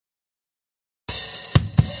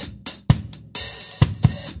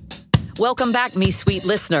Welcome back, Me Suite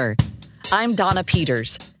listener. I'm Donna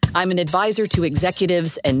Peters. I'm an advisor to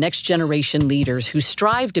executives and next-generation leaders who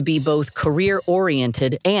strive to be both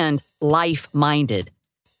career-oriented and life-minded.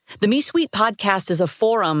 The Me Suite podcast is a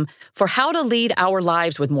forum for how to lead our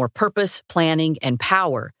lives with more purpose, planning, and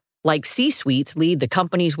power, like C-suites lead the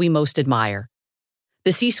companies we most admire.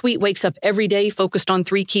 The C-suite wakes up every day focused on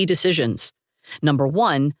 3 key decisions. Number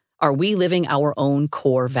 1, are we living our own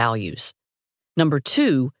core values? Number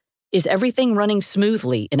 2, is everything running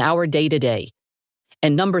smoothly in our day-to-day?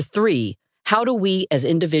 And number 3, how do we as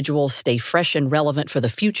individuals stay fresh and relevant for the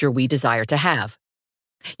future we desire to have?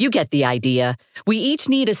 You get the idea. We each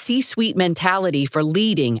need a C-suite mentality for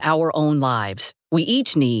leading our own lives. We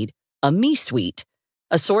each need a Me Suite,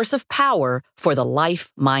 a source of power for the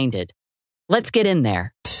life-minded. Let's get in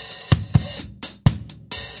there.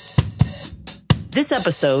 This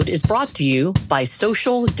episode is brought to you by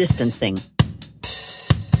social distancing.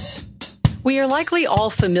 We are likely all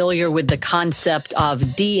familiar with the concept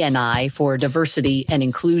of D&I for diversity and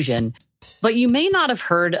inclusion, but you may not have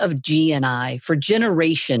heard of G&I for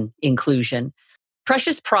generation inclusion.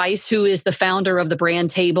 Precious Price, who is the founder of the Brand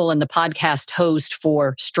Table and the podcast host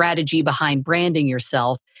for Strategy Behind Branding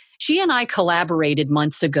Yourself, she and I collaborated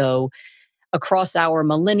months ago across our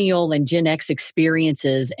millennial and Gen X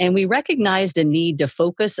experiences, and we recognized a need to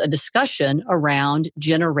focus a discussion around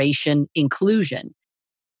generation inclusion.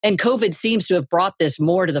 And COVID seems to have brought this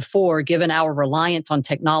more to the fore, given our reliance on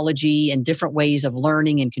technology and different ways of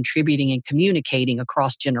learning and contributing and communicating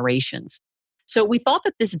across generations. So we thought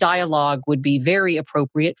that this dialogue would be very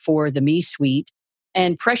appropriate for the Me Suite,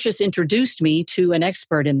 and Precious introduced me to an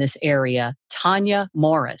expert in this area, Tanya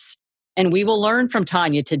Morris. And we will learn from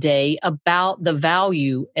Tanya today about the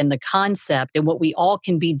value and the concept and what we all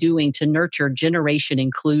can be doing to nurture generation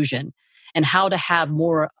inclusion and how to have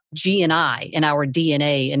more G&I in our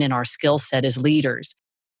DNA and in our skill set as leaders.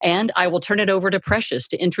 And I will turn it over to Precious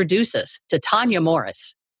to introduce us to Tanya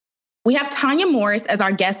Morris. We have Tanya Morris as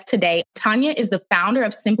our guest today. Tanya is the founder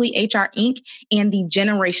of Simply HR Inc. and the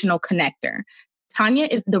Generational Connector. Tanya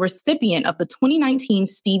is the recipient of the 2019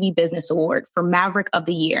 Stevie Business Award for Maverick of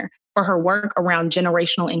the Year for her work around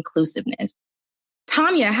generational inclusiveness.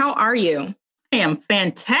 Tanya, how are you? I am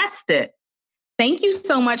fantastic. Thank you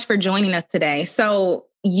so much for joining us today. So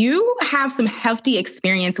you have some hefty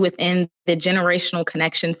experience within the generational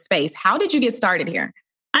connection space. How did you get started here?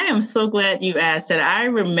 I am so glad you asked that. I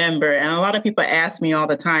remember, and a lot of people ask me all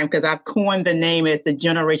the time because I've coined the name as the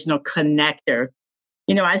Generational Connector.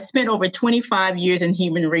 You know, I spent over 25 years in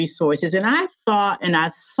human resources, and I thought and I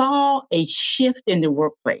saw a shift in the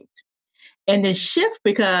workplace. And the shift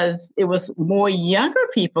because it was more younger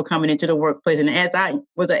people coming into the workplace. And as I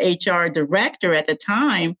was an HR director at the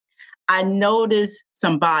time, I noticed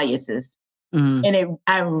some biases, and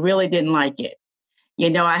I really didn't like it. You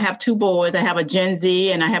know, I have 2 boys. I have a Gen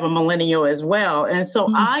Z and I have a millennial as well. And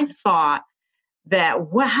so I thought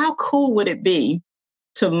that, well, how cool would it be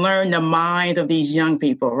to learn the mind of these young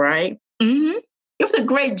people, right? Mm-hmm. It was a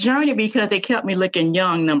great journey because it kept me looking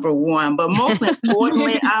young, number one. But most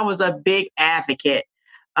importantly, I was a big advocate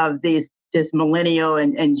of this millennial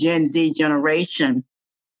and Gen Z generation.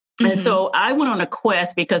 And so I went on a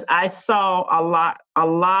quest because I saw a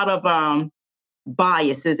lot of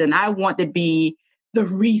biases, and I want to be the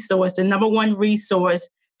resource, the number one resource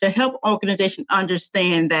to help organizations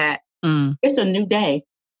understand that it's a new day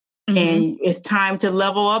and it's time to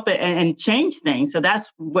level up and change things. So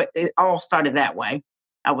that's what it all started that way,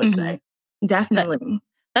 I would say. Definitely.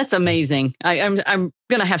 That's amazing. I'm going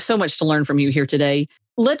to have so much to learn from you here today.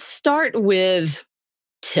 Let's start with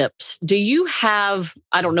tips. Do you have,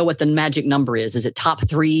 I don't know what the magic number is. Is it top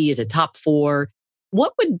 3? Is it top 4?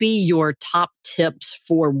 What would be your top tips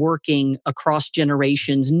for working across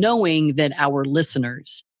generations, knowing that our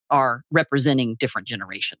listeners are representing different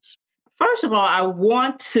generations? First of all, I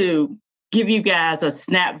want to give you guys a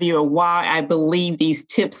snap view of why I believe these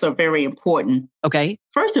tips are very important. Okay.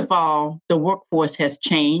 First of all, the workforce has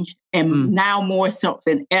changed and now more so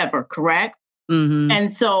than ever, correct? And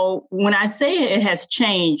so when I say it has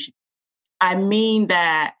changed, I mean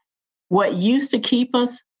that what used to keep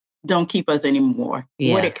us don't keep us anymore.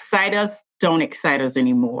 Yeah. What excite us don't excite us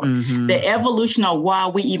anymore. The evolution of why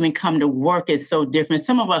we even come to work is so different.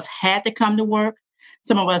 Some of us had to come to work.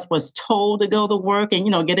 Some of us was told to go to work and,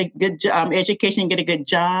 get a good education, get a good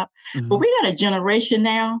job. But we got a generation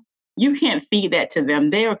now, you can't feed that to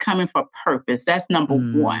them. They are coming for purpose. That's number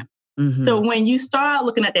one. So when you start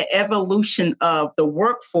looking at the evolution of the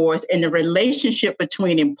workforce and the relationship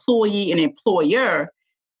between employee and employer,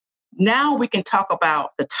 now we can talk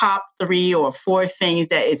about the top 3 or 4 things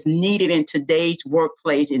that is needed in today's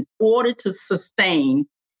workplace in order to sustain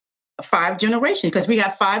 5 generations, because we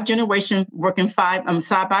got 5 generations working side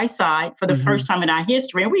by side for the first time in our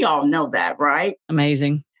history. And we all know that, right?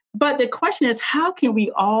 Amazing. But the question is, how can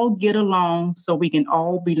we all get along so we can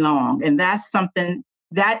all belong? And that's something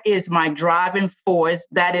that is my driving force.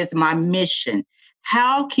 That is my mission.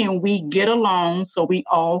 How can we get along so we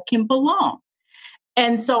all can belong?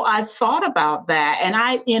 And so I thought about that, and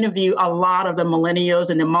I interview a lot of the millennials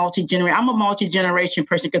and the multi-generation. I'm a multi-generation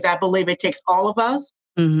person because I believe it takes all of us.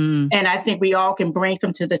 And I think we all can bring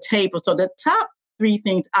some to the table. So the top 3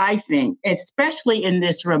 things I think, especially in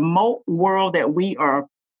this remote world that we are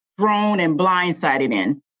thrown and blindsided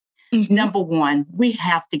in, number 1, we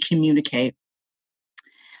have to communicate.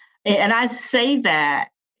 And I say that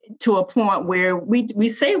to a point where we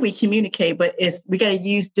say we communicate, but we got to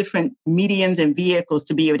use different mediums and vehicles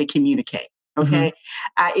to be able to communicate. Okay.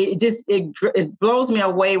 It blows me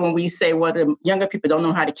away when we say, well, the younger people don't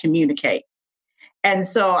know how to communicate. And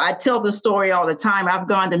so I tell the story all the time. I've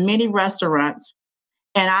gone to many restaurants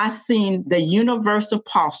and I've seen the universal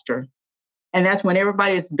posture. And that's when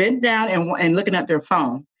everybody is bent down and looking at their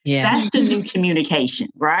phone. Yeah. That's the new communication,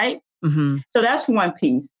 right? So that's one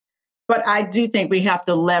piece. But I do think we have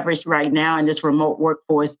to leverage right now in this remote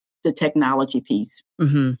workforce, the technology piece.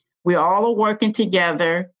 We all are working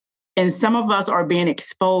together and some of us are being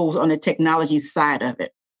exposed on the technology side of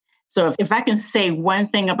it. So if I can say one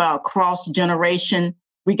thing about cross-generation,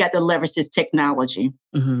 we got to leverage this technology.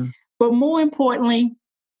 But more importantly,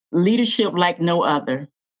 leadership like no other.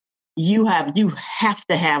 You have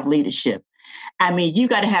to have leadership. I mean, you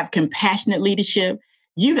got to have compassionate leadership.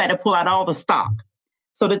 You got to pull out all the stock.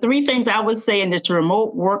 So the 3 things I would say in this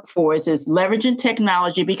remote workforce is leveraging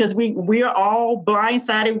technology, because we are all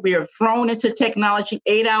blindsided. We are thrown into technology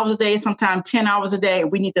 8 hours a day, sometimes 10 hours a day.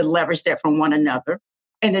 We need to leverage that from one another.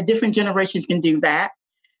 And the different generations can do that.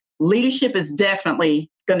 Leadership is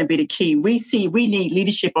definitely going to be the key. We need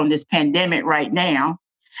leadership on this pandemic right now.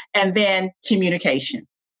 And then communication.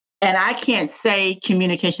 And I can't say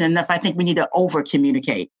communication enough. I think we need to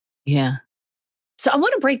over-communicate. Yeah. So I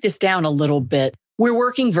want to break this down a little bit. We're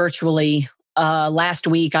working virtually. Last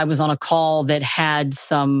week, I was on a call that had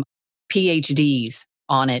some PhDs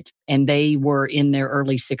on it, and they were in their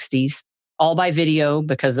early 60s, all by video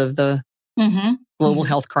because of the global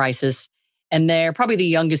health crisis. And they're probably the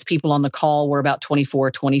youngest people on the call were about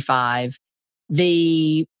 24, 25.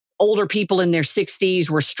 The older people in their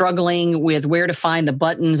 60s were struggling with where to find the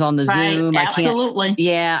buttons on the Zoom. Absolutely.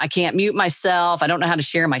 I can't mute myself. I don't know how to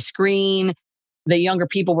share my screen. The younger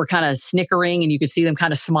people were kind of snickering and you could see them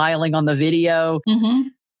kind of smiling on the video.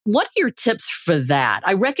 What are your tips for that?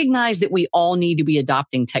 I recognize that we all need to be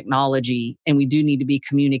adopting technology and we do need to be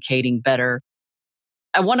communicating better.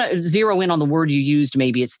 I want to zero in on the word you used.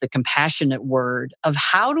 Maybe it's the compassionate word of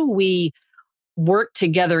how do we work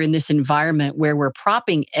together in this environment where we're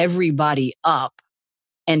propping everybody up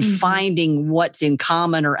and finding what's in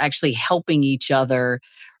common or actually helping each other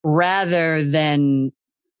rather than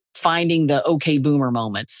finding the okay boomer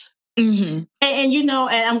moments. And and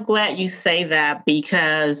I'm glad you say that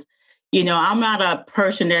because, I'm not a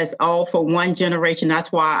person that's all for one generation.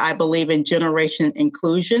 That's why I believe in generation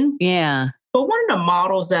inclusion. Yeah. But one of the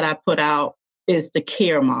models that I put out is the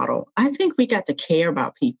care model. I think we got to care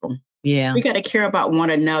about people. Yeah. We got to care about one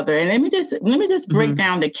another. And let me just break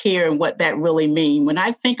down the care and what that really means. When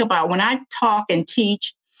I talk and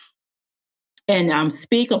teach and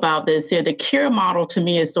speak about this here, the care model to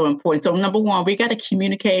me is so important. So number 1, we got to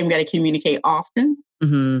communicate and we got to communicate often,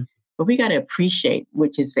 but we got to appreciate,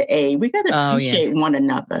 which is the A. We got to appreciate one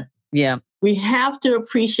another. Yeah. We have to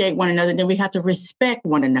appreciate one another. Then we have to respect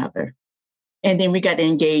one another. And then we got to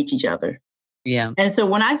engage each other. Yeah. And so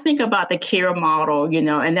when I think about the care model,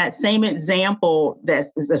 and that same example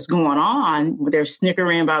that's going on, where they're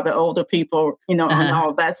snickering about the older people, and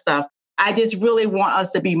all that stuff, I just really want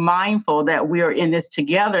us to be mindful that we are in this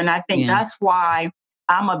together. And I think that's why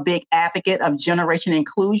I'm a big advocate of generation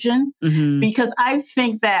inclusion, because I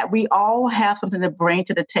think that we all have something to bring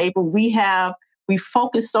to the table. We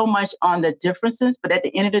focus so much on the differences, but at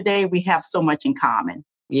the end of the day, we have so much in common.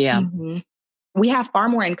 Yeah. We have far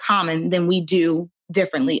more in common than we do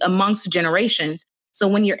differently amongst generations. So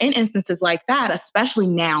when you're in instances like that, especially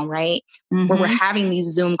now, right, where we're having these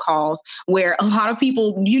Zoom calls where a lot of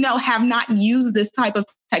people, have not used this type of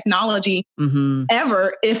technology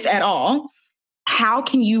ever, if at all, how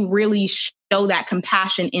can you really show that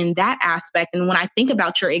compassion in that aspect? And when I think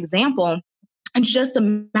about your example, it's just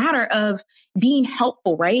a matter of being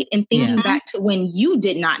helpful, right? And thinking back to when you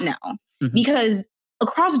did not know. Because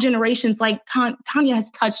across generations, like Tanya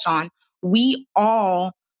has touched on, we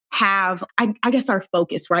all have, I guess, our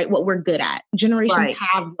focus, right? What we're good at. Generations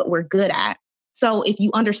have what we're good at. So if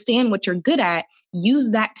you understand what you're good at,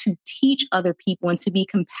 use that to teach other people and to be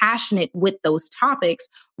compassionate with those topics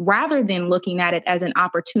rather than looking at it as an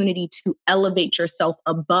opportunity to elevate yourself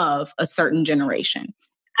above a certain generation.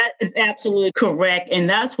 That is absolutely correct. And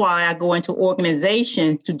that's why I go into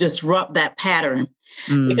organizations to disrupt that pattern.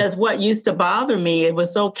 Because what used to bother me, it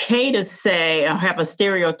was okay to say or have a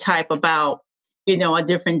stereotype about, a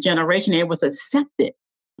different generation. It was accepted.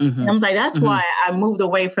 And I was like, that's why I moved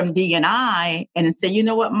away from D&I and said, you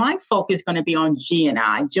know what, my focus is going to be on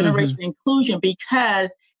G&I, generational inclusion,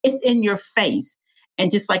 because it's in your face.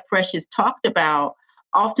 And just like Precious talked about,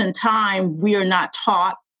 oftentimes we are not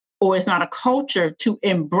taught, or it's not a culture to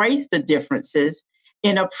embrace the differences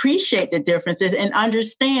and appreciate the differences and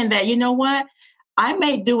understand that, you know what, I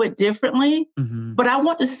may do it differently, but I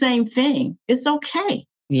want the same thing. It's okay.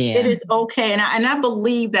 Yeah. It is okay. And I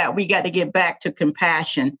believe that we got to get back to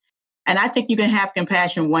compassion. And I think you can have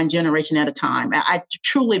compassion one generation at a time. I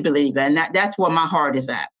truly believe that. And that's where my heart is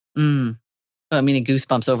at. I mean,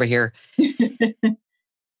 goosebumps over here.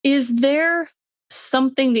 Is there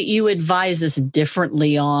something that you advise us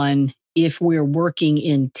differently on if we're working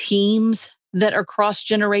in teams that are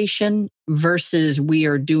cross-generation versus we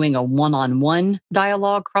are doing a one-on-one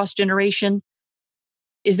dialogue cross-generation?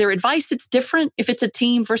 Is there advice that's different if it's a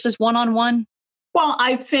team versus one-on-one? Well,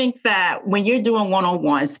 I think that when you're doing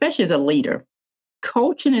one-on-one, especially as a leader,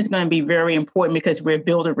 coaching is going to be very important because we're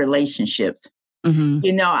building relationships.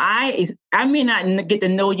 I may not get to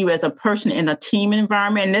know you as a person in a team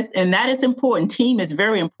environment, and that is important. Team is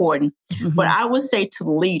very important. But I would say to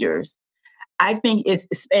leaders, I think it's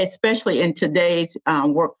especially in today's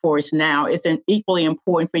workforce now, it's equally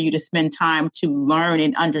important for you to spend time to learn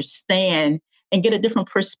and understand and get a different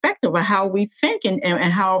perspective of how we think and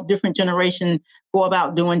how different generations go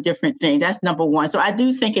about doing different things. That's number one. So I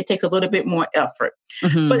do think it takes a little bit more effort.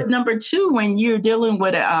 But number two, when you're dealing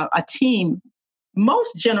with a team,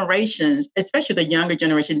 most generations, especially the younger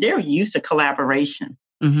generation, they're used to collaboration.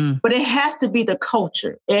 But it has to be the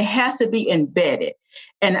culture. It has to be embedded.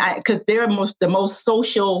 And because they're the most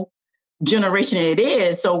social generation it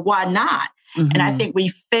is, so why not? And I think we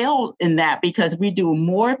failed in that because we do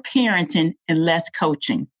more parenting and less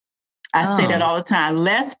coaching. I say that all the time.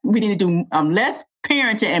 We need to do less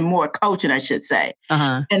parenting and more coaching, I should say.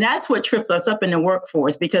 And that's what trips us up in the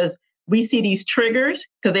workforce because we see these triggers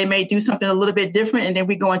because they may do something a little bit different and then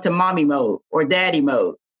we go into mommy mode or daddy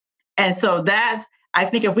mode. And so I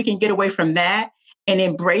think if we can get away from that and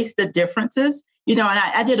embrace the differences, and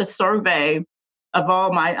I did a survey of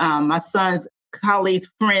all my son's colleagues,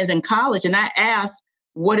 friends in college, and I asked,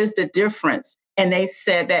 what is the difference? And they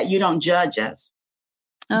said that you don't judge us.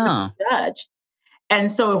 Judge. And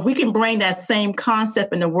so if we can bring that same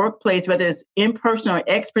concept in the workplace, whether it's in person or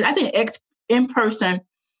expert, I think in person,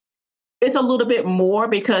 it's a little bit more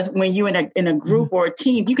because when you're in a group or a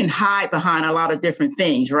team, you can hide behind a lot of different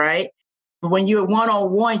things, right? But when you're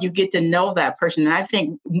one-on-one, you get to know that person. And I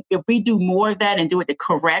think if we do more of that and do it the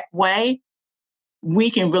correct way,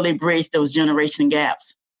 we can really bridge those generation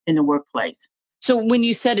gaps in the workplace. So when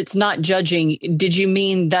you said it's not judging, did you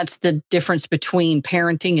mean that's the difference between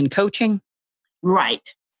parenting and coaching?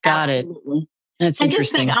 Right. Got Absolutely. it. That's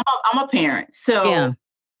interesting. Just think, I'm a parent. So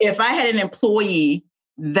if I had an employee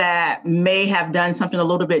that may have done something a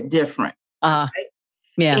little bit different, right?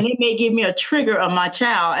 And it may give me a trigger of my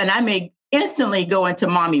child, and I may instantly go into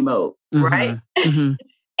mommy mode, right?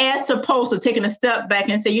 As opposed to taking a step back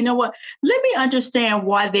and say, you know what, let me understand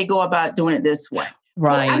why they go about doing it this way.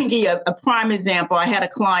 Right. So I can give you a prime example. I had a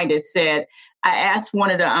client that said, I asked one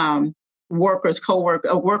of the workers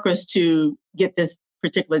to get this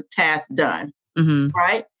particular task done,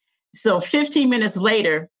 right? So 15 minutes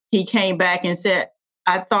later, he came back and said,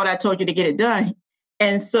 I thought I told you to get it done.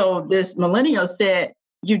 And so this millennial said,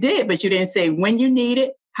 you did, but you didn't say when you need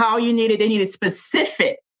it, how you need it. They need it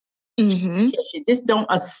specific. Just don't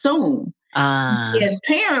assume. As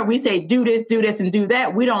parent, we say, do this, and do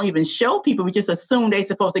that. We don't even show people. We just assume they're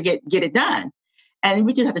supposed to get it done. And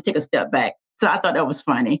we just have to take a step back. So I thought that was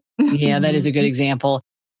funny. Yeah, that is a good example.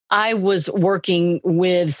 I was working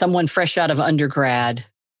with someone fresh out of undergrad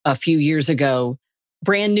a few years ago.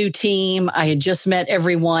 Brand new team. I had just met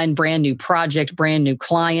everyone, brand new project, brand new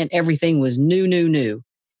client. Everything was new.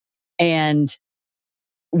 And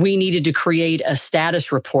we needed to create a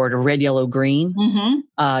status report, a red, yellow, green,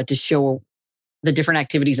 to show the different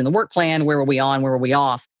activities in the work plan. Where were we on? Where were we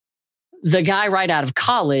off? The guy right out of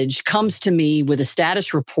college comes to me with a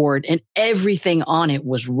status report and everything on it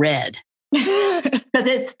was red. Because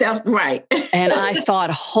it's stuff right. And I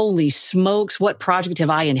thought, holy smokes, what project have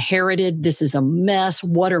I inherited? This is a mess.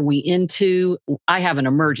 What are we into? I have an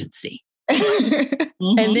emergency.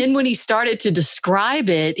 And then when he started to describe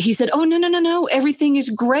it, he said, oh, no. Everything is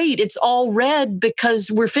great. It's all red because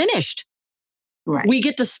we're finished. Right. We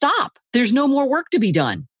get to stop. There's no more work to be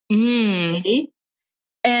done. Mm-hmm.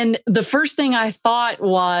 And the first thing I thought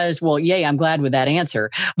was, well, yay, I'm glad with that answer.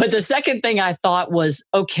 But the second thing I thought was,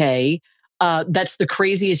 okay, that's the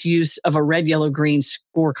craziest use of a red, yellow, green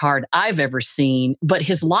scorecard I've ever seen. But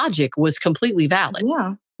his logic was completely valid.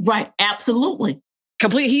 Yeah. Right. Absolutely.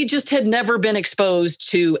 He just had never been exposed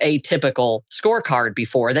to a typical scorecard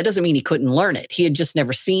before. That doesn't mean he couldn't learn it. He had just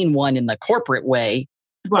never seen one in the corporate way.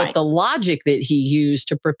 Right. But the logic that he used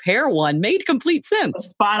to prepare one made complete sense.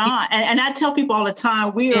 Spot on. And I tell people all the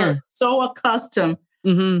time, we are so accustomed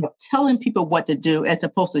to telling people what to do as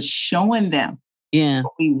opposed to showing them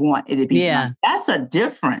what we want it to be. Yeah. That's a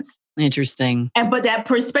difference. Interesting. But that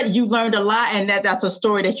perspective, you learned a lot, and that's a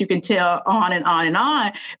story that you can tell on and on and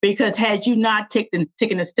on. Because had you not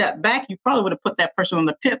taken a step back, you probably would have put that person on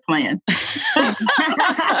the pit plan.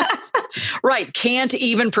 Right. Can't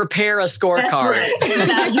even prepare a scorecard. Right.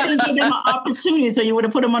 Now, you didn't give them an opportunity, so you would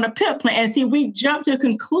have put them on a pit plan. And see, we jump to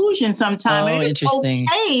conclusions sometimes. Oh, it's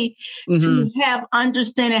okay to have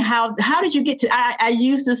understanding how did you get to. I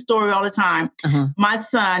use this story all the time. My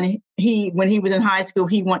son, when he was in high school,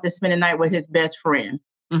 he wanted to spend the night with his best friend.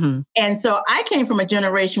 And so I came from a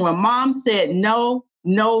generation where mom said no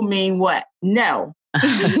mean what? No. So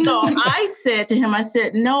I said to him,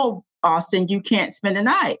 no, Austin, you can't spend the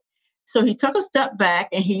night. So he took a step back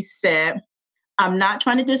and he said, I'm not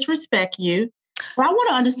trying to disrespect you, but I want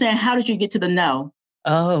to understand, how did you get to the no?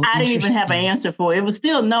 Oh, I didn't even have an answer for it. It was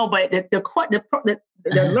still no, but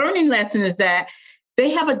the learning lesson is that they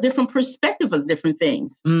have a different perspective of different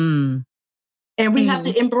things. And we have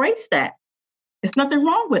to embrace that. There's nothing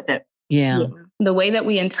wrong with it. Yeah. The way that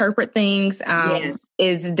we interpret things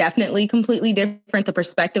is definitely completely different. The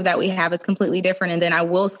perspective that we have is completely different. And then I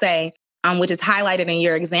will say, which is highlighted in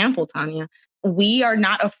your example, Tanya, we are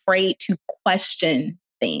not afraid to question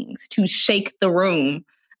things, to shake the room,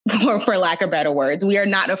 for lack of better words. We are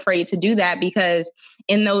not afraid to do that, because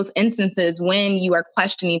in those instances, when you are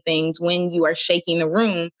questioning things, when you are shaking the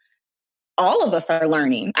room, all of us are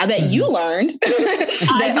learning. I bet you learned.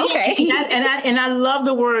 And I love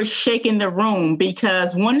the word shaking the room,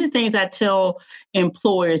 because one of the things I tell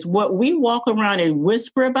employers, what we walk around and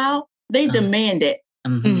whisper about, they demand it.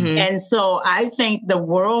 And so I think the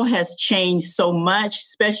world has changed so much,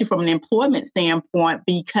 especially from an employment standpoint,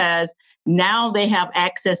 because now they have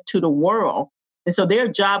access to the world. And so they're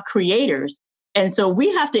job creators. And so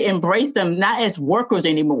we have to embrace them, not as workers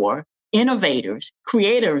anymore, innovators,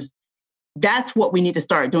 creators. That's what we need to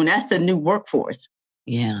start doing. That's the new workforce.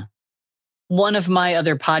 Yeah. One of my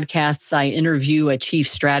other podcasts, I interview a chief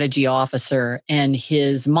strategy officer, and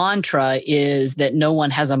his mantra is that no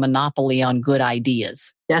one has a monopoly on good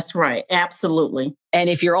ideas. That's right. Absolutely. And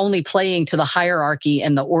if you're only playing to the hierarchy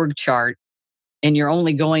and the org chart, and you're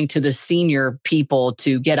only going to the senior people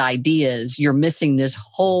to get ideas, you're missing this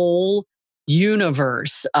whole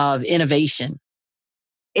universe of innovation.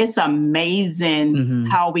 It's amazing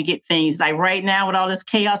how we get things. Like right now with all this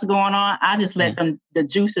chaos going on, I just let the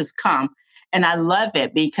juices come. And I love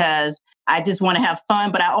it, because I just want to have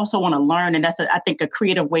fun, but I also want to learn. And that's, I think, a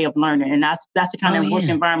creative way of learning. And that's the kind of work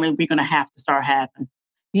environment we're going to have to start having.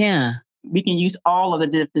 Yeah. We can use all of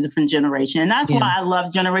the different generations. And that's why I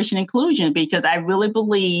love generation inclusion, because I really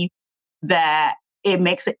believe that it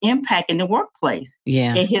makes an impact in the workplace.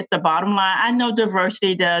 Yeah. It hits the bottom line. I know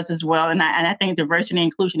diversity does as well. And I think diversity and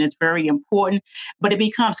inclusion is very important, but it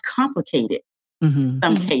becomes complicated. In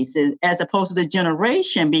some cases, as opposed to the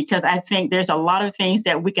generation, because I think there's a lot of things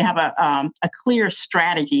that we can have a clear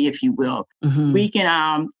strategy, if you will. We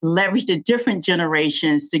can leverage the different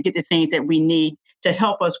generations to get the things that we need to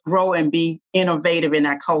help us grow and be innovative in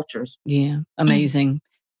our cultures. Yeah, amazing.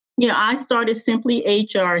 I started Simply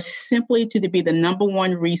HR simply to be the number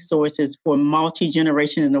one resources for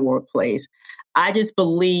multi-generation in the workplace. I just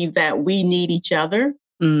believe that we need each other.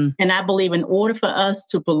 And I believe in order for us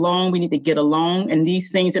to belong, we need to get along. And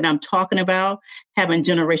these things that I'm talking about, having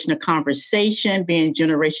generational conversation, being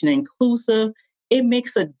generation inclusive, it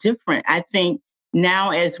makes a difference. I think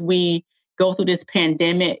now as we go through this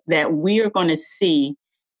pandemic, that we are going to see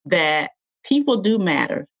that people do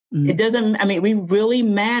matter. It doesn't, we really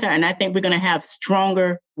matter. And I think we're going to have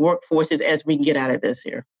stronger workforces as we get out of this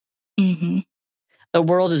here. The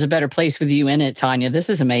world is a better place with you in it, Tanya. This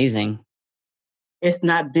is amazing. It's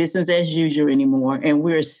not business as usual anymore. And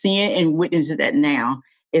we're seeing and witnessing that now.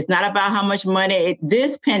 It's not about how much money.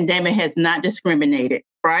 This pandemic has not discriminated,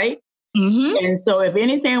 right? Mm-hmm. And so if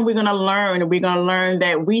anything we're going to learn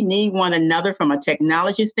that we need one another from a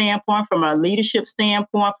technology standpoint, from a leadership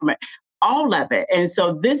standpoint, all of it. And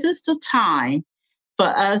so this is the time for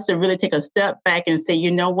us to really take a step back and say,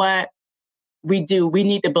 you know what? We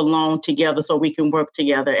need to belong together so we can work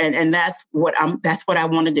together. And that's what I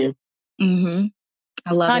want to do. Mm-hmm.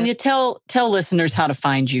 I love Tanya, it. tell listeners how to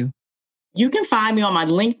find you. You can find me on my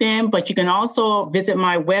LinkedIn, but you can also visit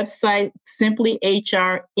my website, Simply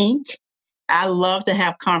HR Inc. I love to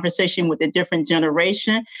have conversation with the different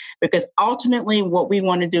generation because ultimately what we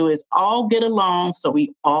want to do is all get along so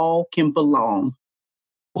we all can belong.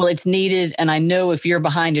 Well, it's needed. And I know if you're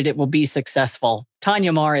behind it, it will be successful.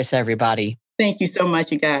 Tanya Morris, everybody. Thank you so much,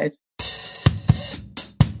 you guys.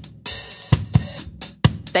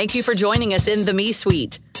 Thank you for joining us in the Me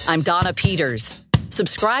Suite. I'm Donna Peters.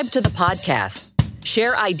 Subscribe to the podcast.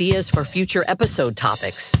 Share ideas for future episode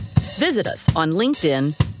topics. Visit us on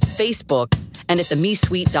LinkedIn, Facebook, and at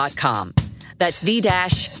themesuite.com. That's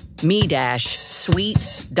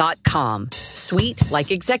the-me-suite.com. Suite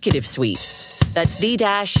like executive suite. That's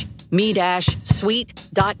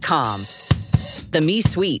the-me-suite.com. The Me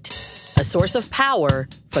Suite, a source of power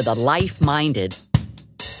for the life-minded.